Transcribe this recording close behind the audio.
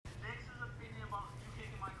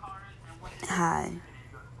Hi.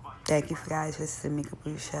 Thank you for guys listening to the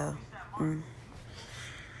Meikaboo Show. You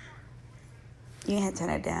ain't have to turn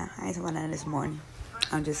that down. I ain't talking about nothing this morning.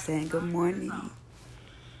 I'm just saying good morning.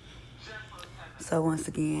 So once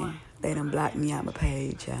again, they done blocked me out my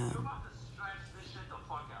page,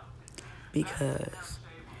 because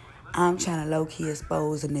I'm trying to low-key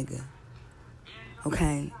expose a nigga.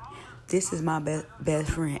 Okay? This is my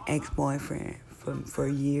best friend, ex-boyfriend for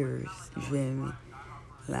years. You feel me?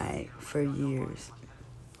 Like, for years.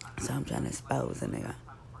 So I'm trying to expose a nigga.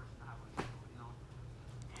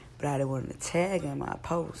 But I didn't want to tag in my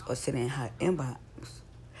post or sit in her inbox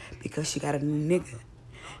because she got a new nigga.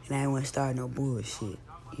 And I didn't want to start no bullshit.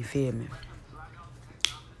 You feel me?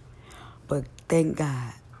 But thank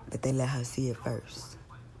God that they let her see it first.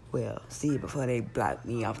 Well, see it before they blocked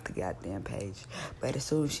me off the goddamn page. But as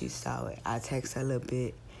soon as she saw it, I texted her a little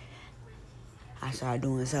bit. I started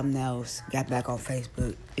doing something else. Got back on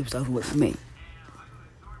Facebook. It was over with for me.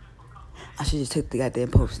 I should just took the goddamn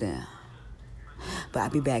post down. But I'll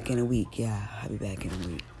be back in a week, yeah. I'll be back in a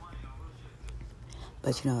week.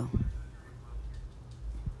 But you know,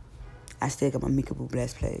 I still got my Meikaboo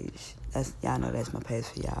Bless page. Y'all know that's my page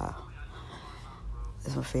for y'all.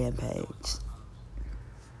 That's my fan page.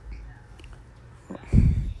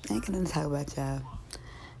 I ain't got nothing to talk about, y'all.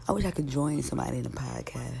 I wish I could join somebody in the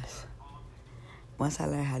podcast. Once I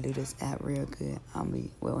learn how to do this app real good,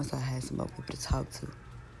 once I have some more people to talk to,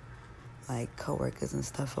 like coworkers and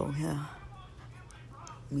stuff on here,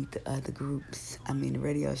 meet the other groups, the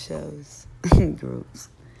radio shows, groups,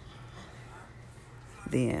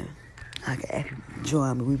 then I can ask people to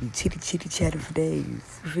join me. We be chitty chatting for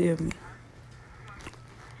days, you feel me?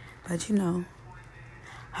 But you know,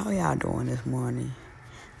 how y'all doing this morning?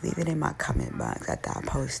 Leave it in my comment box after I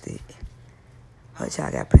post it. What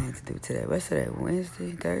y'all got planned to do today? What's today?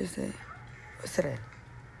 Wednesday? Thursday? What's today?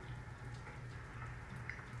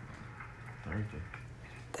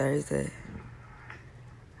 Thursday.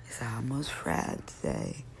 It's almost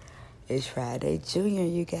Friday. It's Friday Junior,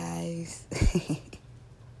 you guys.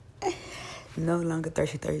 No longer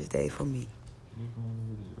Thirsty Thursday for me.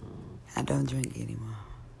 I don't drink anymore.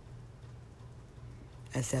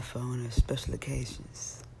 Except for on special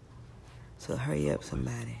occasions. So hurry up,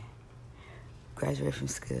 somebody. Graduate from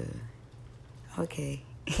school. Okay.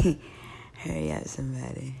 Hurry up,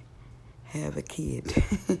 somebody. Have a kid.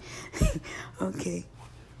 Okay.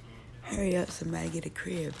 Hurry up, somebody. Get a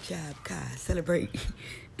crib, job, car. Celebrate.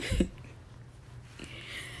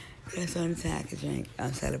 That's the only time I can drink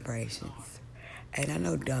on celebrations. And I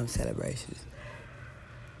know dumb celebrations.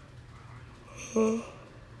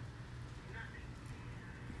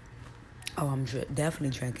 Oh, I'm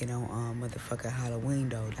definitely drinking on motherfucking Halloween,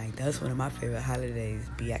 though. Like, that's one of my favorite holidays.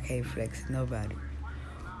 I can't flex with nobody.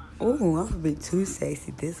 Ooh, I'm gonna be too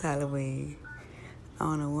sexy this Halloween. I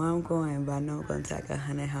don't know where I'm going, but I know I'm gonna take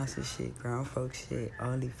 100 house of shit, grown folk shit.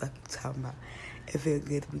 Only fuck you talking about. It feels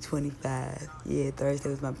good to be 25. Yeah, Thursday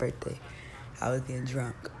was my birthday. I was getting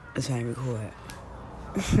drunk. I was trying to record.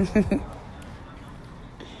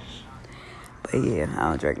 But yeah, I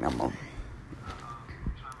don't drink no more.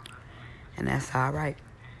 And that's alright.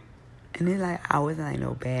 And it's like, I wasn't like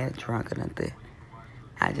no bad drunk or nothing.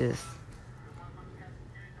 I just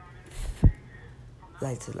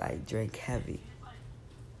like to like drink heavy.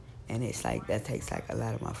 And it's like, that takes like a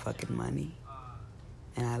lot of my fucking money.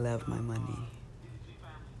 And I love my money.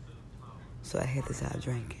 So I had to stop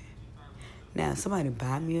drinking. Now, if somebody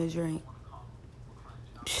buy me a drink,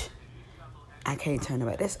 I can't turn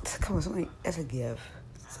about it. That's a gift.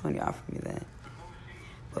 Somebody offered me that.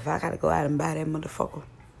 But if I gotta go out and buy that motherfucker,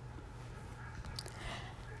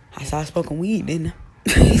 I started smoking weed, didn't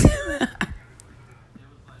I?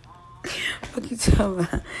 What you talking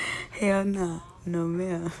about? Hell no. No,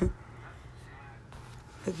 man.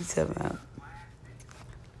 What you talking about?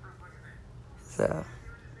 So,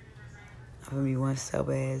 I'm gonna be one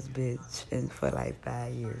sober-ass bitch and for like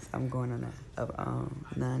 5 years. I'm going on a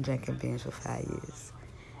non-drinking binge for 5 years.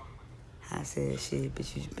 I said, shit,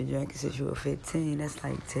 bitch, you've been drinking since you were 15. That's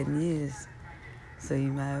like 10 years. So you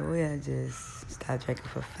might as well just stop drinking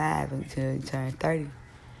for 5 until you turn 30.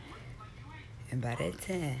 And by that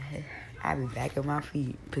time, I'll be back on my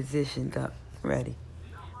feet, positioned up, ready.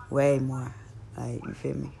 Way more. Like, you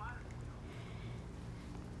feel me?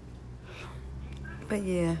 But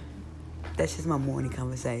yeah, that's just my morning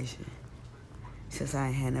conversation. Since I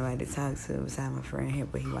ain't had nobody to talk to besides my friend here,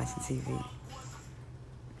 but he watching TV.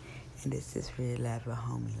 And this is real life a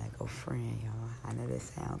homie, like a friend, y'all. I know that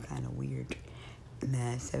sound kind of weird.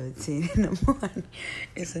 9:17 in the morning.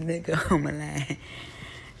 It's a nigga on my line.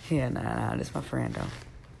 Yeah, nah, that's my friend, though.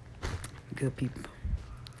 Good people.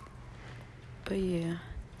 But yeah,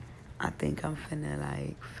 I think I'm finna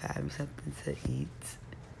like find me something to eat,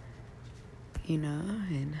 you know,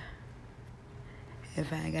 and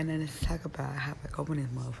if I ain't got nothing to talk about, I hop back open this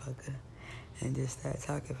motherfucker and just start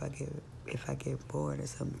talking if I get bored or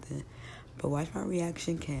something. But watch my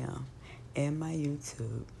reaction cam and my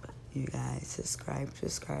YouTube. You guys, subscribe.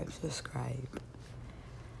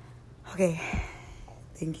 Okay.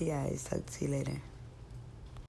 Thank you guys. Talk to you later.